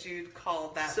hilarious that Jude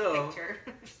called that So- picture.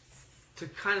 To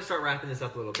kind of start wrapping this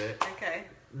up a little bit, Okay.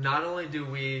 not only do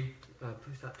we...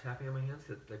 please stop tapping on my hands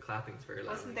because the clapping is very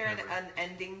loud. Wasn't on there the camera. an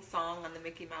ending song on the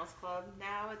Mickey Mouse Club?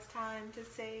 Now it's time to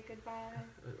say goodbye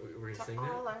We're going to to sing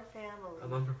all that? our family.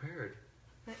 I'm unprepared.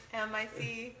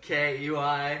 M-I-C.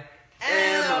 K-U-I...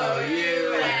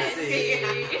 M-O-U-S-E.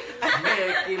 M-O-U-S-E.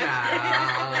 Mickey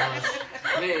Mouse.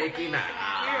 Mickey Mouse.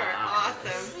 You are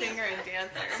awesome singer and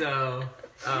dancer. So,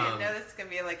 I didn't know this is going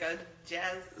to be like a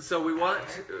jazz. so we want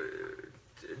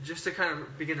just to kind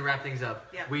of begin to wrap things up.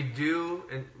 Yeah. We do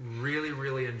and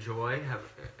really enjoy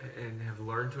have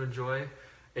learned to enjoy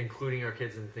including our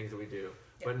kids in the things that we do,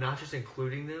 Yeah. but not just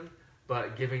including them,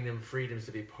 but giving them freedoms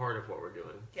to be part of what we're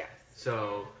doing. Yes.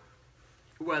 So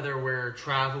whether we're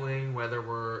traveling, whether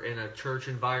we're in a church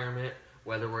environment,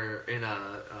 whether we're in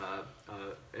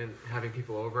in having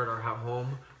people over at our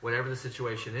home, whatever the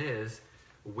situation is,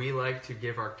 we like to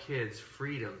give our kids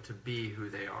freedom to be who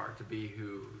they are, to be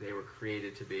who they were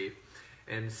created to be.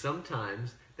 And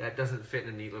sometimes that doesn't fit in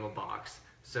a neat little box.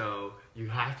 So you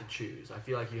have to choose. I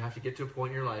feel like you have to get to a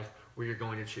point in your life where you're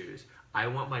going to choose. I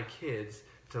want my kids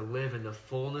to live in the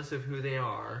fullness of who they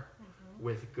are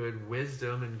with good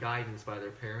wisdom and guidance by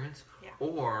their parents. Yeah.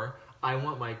 Or I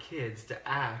want my kids to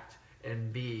act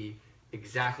and be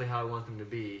exactly how I want them to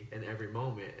be in every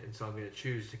moment. And so I'm going to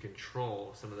choose to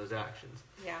control some of those actions.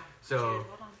 Yeah. So Jude,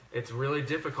 hold on. it's really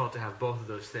difficult to have both of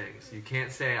those things. You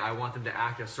can't say, I want them to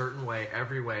act a certain way,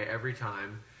 every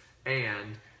time,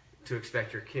 and to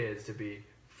expect your kids to be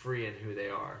free in who they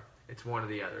are. It's one or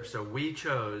the other. So we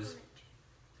chose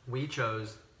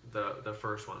the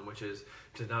first one, which is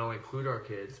to not only include our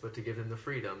kids, but to give them the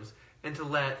freedoms and to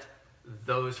let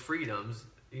those freedoms,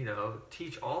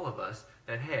 teach all of us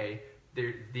that, hey,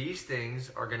 these things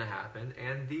are going to happen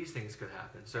and these things could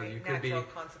happen. So Right, you could be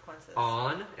natural consequences.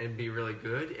 on and be really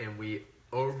good, and we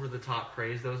over the top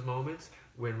praise those moments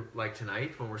when, like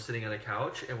tonight, when we're sitting on a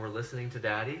couch and we're listening to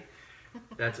Daddy.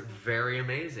 That's very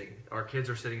amazing. Our kids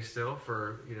are sitting still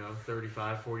for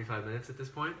 35 45 minutes at this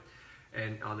point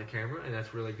and on the camera, and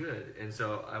that's really good. And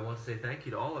so I want to say thank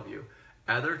you to all of you.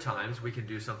 Other times we can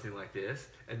do something like this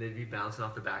and they'd be bouncing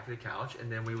off the back of the couch,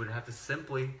 and then we would have to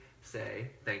simply say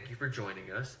thank you for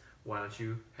joining us. Why don't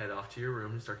you head off to your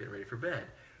room and start getting ready for bed?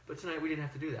 But tonight we didn't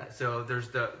have to do that. So there's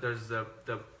the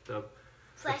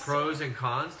pros and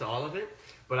cons to all of it,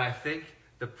 but I think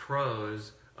the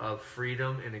pros of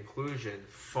freedom and inclusion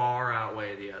far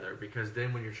outweigh the other, because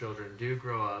then when your children do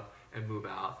grow up and move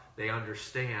out, they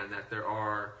understand that there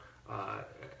are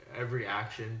every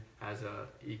action has a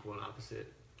equal and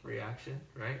opposite reaction,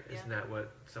 right? Yeah. Isn't that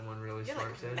what someone really You're smart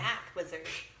like said? a math wizard.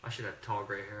 I should have tall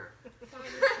gray hair.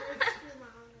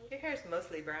 Your hair's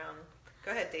mostly brown.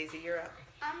 Go ahead, Daisy. You're up.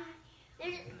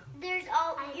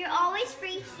 You're always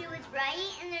free to do what's right,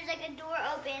 and there's like a door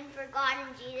open for God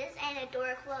and Jesus, and a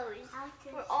door closed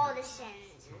for all the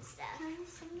sins and stuff.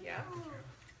 Yeah.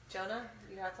 Jonah,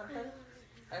 you got something?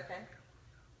 Okay.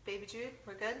 Baby Jude,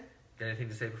 we're good? Got anything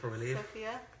to say before we leave?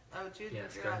 Sophia? Oh, Jude,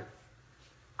 Yes, you're go up.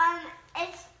 ahead.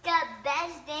 It's the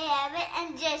best day ever,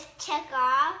 and just check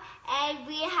off, and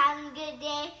we have a good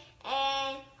day,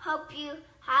 and hope you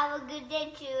have a good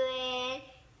day too, and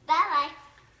bye-bye.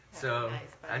 So Nice,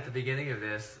 buddy. at the beginning of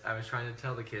this, I was trying to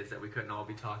tell the kids that we couldn't all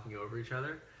be talking over each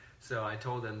other. So I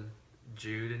told them,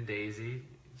 Jude and Daisy,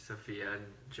 Sophia and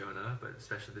Jonah, but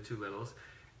especially the two littles,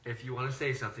 if you want to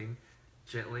say something,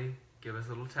 gently give us a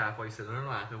little tap while you sit on our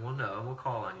lap, and we'll know, and we'll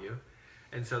call on you.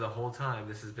 And so the whole time,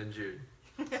 this has been Jude.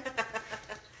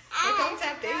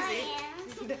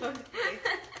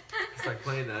 It's like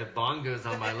playing the bongos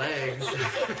on my legs.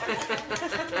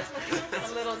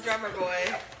 A little drummer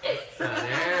boy. So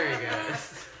there he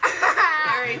goes.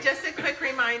 All right, just a quick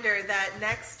reminder that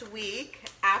next week,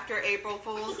 after April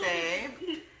Fool's Day,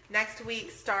 next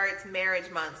week starts Marriage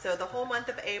Month. So the whole month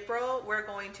of April, we're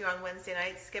going to, on Wednesday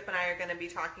nights, Skip and I are going to be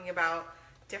talking about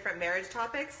different marriage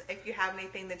topics. If you have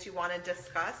anything that you want to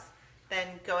discuss, then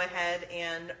go ahead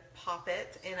and pop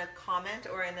it in a comment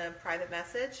or in a private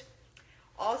message.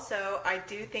 Also, I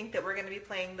do think that we're going to be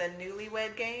playing the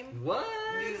Newlywed game. What?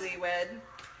 Newlywed.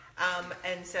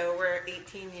 And so we're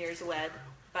 18 years wed.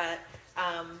 But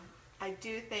I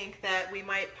do think that we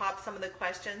might pop some of the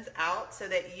questions out so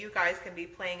that you guys can be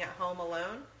playing at home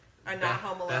alone. Or not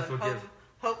home alone,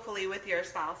 hopefully with your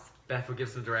spouse. Beth will give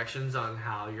some directions on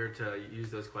how you're to use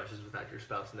those questions without your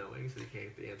spouse knowing, so you can't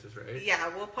get the answers right. Yeah,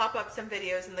 we'll pop up some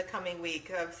videos in the coming week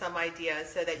of some ideas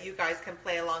so that you guys can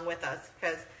play along with us,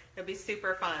 because it'll be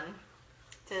super fun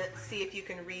to see if you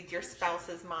can read your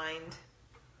spouse's mind,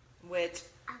 which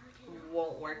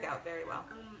won't work out very well.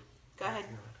 Go ahead.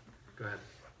 Go ahead.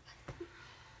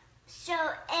 So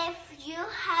if you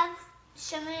have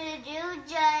something to do,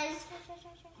 just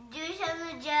do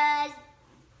something, just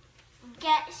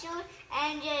get soon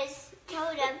and just tell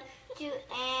them to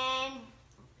and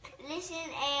listen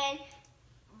and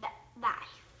bye.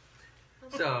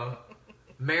 So,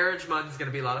 Marriage Month is going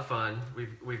to be a lot of fun.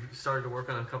 We've started to work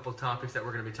on a couple of topics that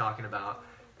we're going to be talking about,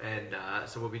 and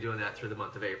so we'll be doing that through the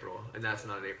month of April, and that's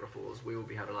not an April Fool's. We will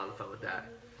be having a lot of fun with that.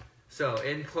 So,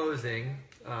 in closing,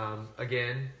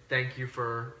 again, thank you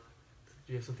for...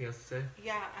 Do you have something else to say?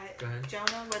 Yeah, Go ahead.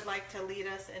 Jonah would like to lead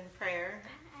us in prayer.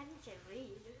 I need to read.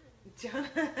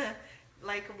 Jonah,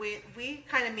 like we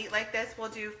kind of meet like this. We'll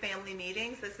do family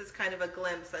meetings. This is kind of a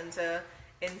glimpse into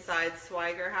inside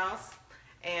Swiger House,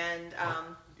 and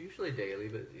Usually daily,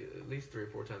 but at least 3 or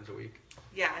 4 times a week.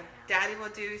 yeah, Daddy will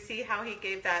do. See how he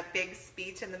gave that big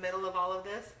speech in the middle of all of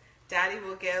this? Daddy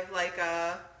will give like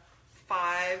a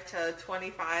 5 to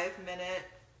 25 minute.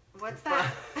 What's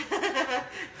that?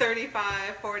 35,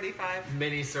 45.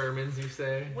 Mini sermons, you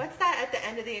say? What's that at the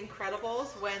end of The Incredibles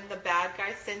when the bad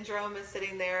guy syndrome is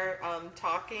sitting there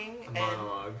talking? A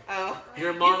monologue. Oh,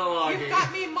 You're monologuing. You've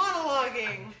got me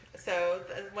monologuing. So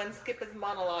when Skip is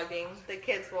monologuing, the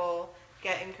kids will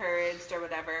get encouraged or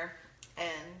whatever.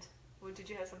 And did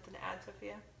you have something to add,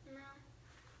 Sophia?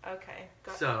 No. Okay.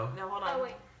 So- No, hold on. Oh,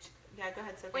 wait. Yeah, go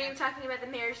ahead, Sophia. When you're talking about the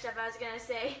marriage stuff, I was going to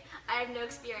say I have no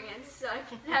experience, so I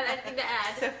don't have anything to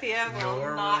add. Sophia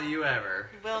Nor will you ever.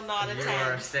 will not You attend.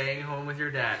 are staying home with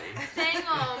your daddy. Staying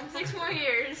home 6 more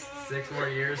years. 6 more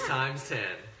years times 10.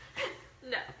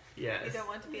 No. Yes. You don't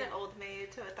want to be an old maid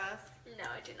with us? No,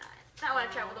 I do not. I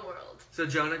want to travel the world. So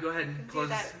Jonah, go ahead and Do close.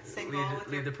 that single with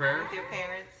Lead your, the prayer. with your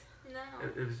parents. No.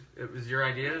 It was your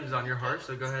idea. It was on your heart.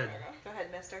 So go ahead. Go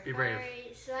ahead, mister. Be brave.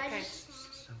 Alright, so Okay.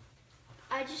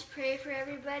 I just pray for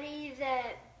everybody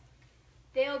that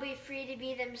they'll be free to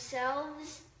be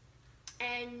themselves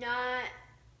and not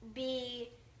be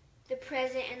the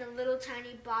present in a little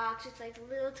tiny box. It's like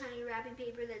little tiny wrapping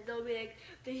paper that they'll be like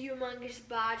the humongous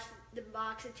box, the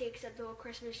box that takes up the whole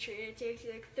Christmas tree. It takes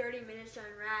you like 30 minutes to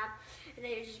unwrap, and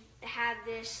they just have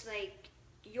this like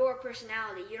your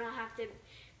personality. You don't have to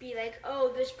be like,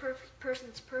 oh, this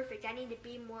person's perfect. I need to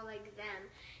be more like them.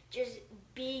 Just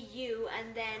be you,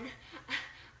 and then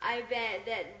I bet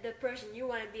that the person you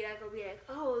want to be like will be like,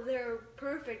 oh, they're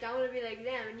perfect. I want to be like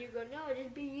them. And you go, no,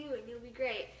 just be you, and you'll be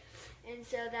great. And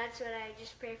so that's what I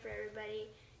just pray for everybody,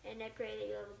 and I pray that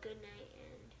you'll have a good night.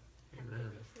 And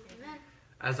Amen. Amen.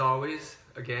 As always,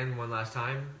 again, one last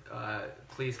time,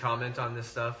 please comment on this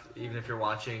stuff. Even if you're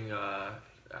watching a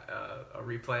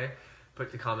replay,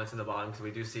 put the comments in the bottom because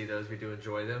we do see those. We do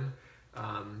enjoy them.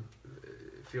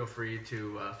 Feel free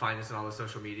to find us on all the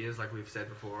social medias. Like we've said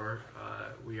before,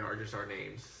 we are just our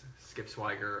names. Skip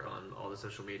Swiger on all the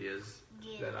social medias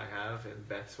that I have, and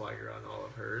Beth Swiger on all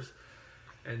of hers.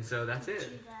 And so that's it.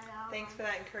 Thanks for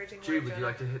that encouraging word, Jude, would you Jonah.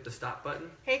 like to hit the stop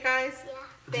button? Hey, guys.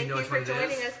 Do Thank know you which for one it is?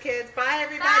 joining us, kids. Bye,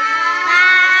 everybody.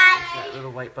 That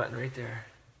little white button right there.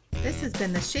 This has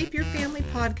been the Shape Your Family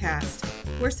podcast.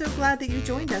 We're so glad that you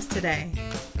joined us today.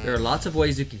 There are lots of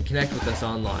ways you can connect with us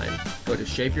online. Go to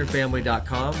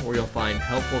shapeyourfamily.com where you'll find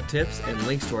helpful tips and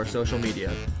links to our social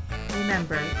media.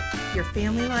 Remember, your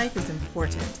family life is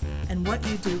important, and what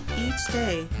you do each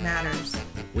day matters.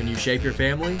 When you shape your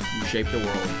family, you shape the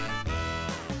world.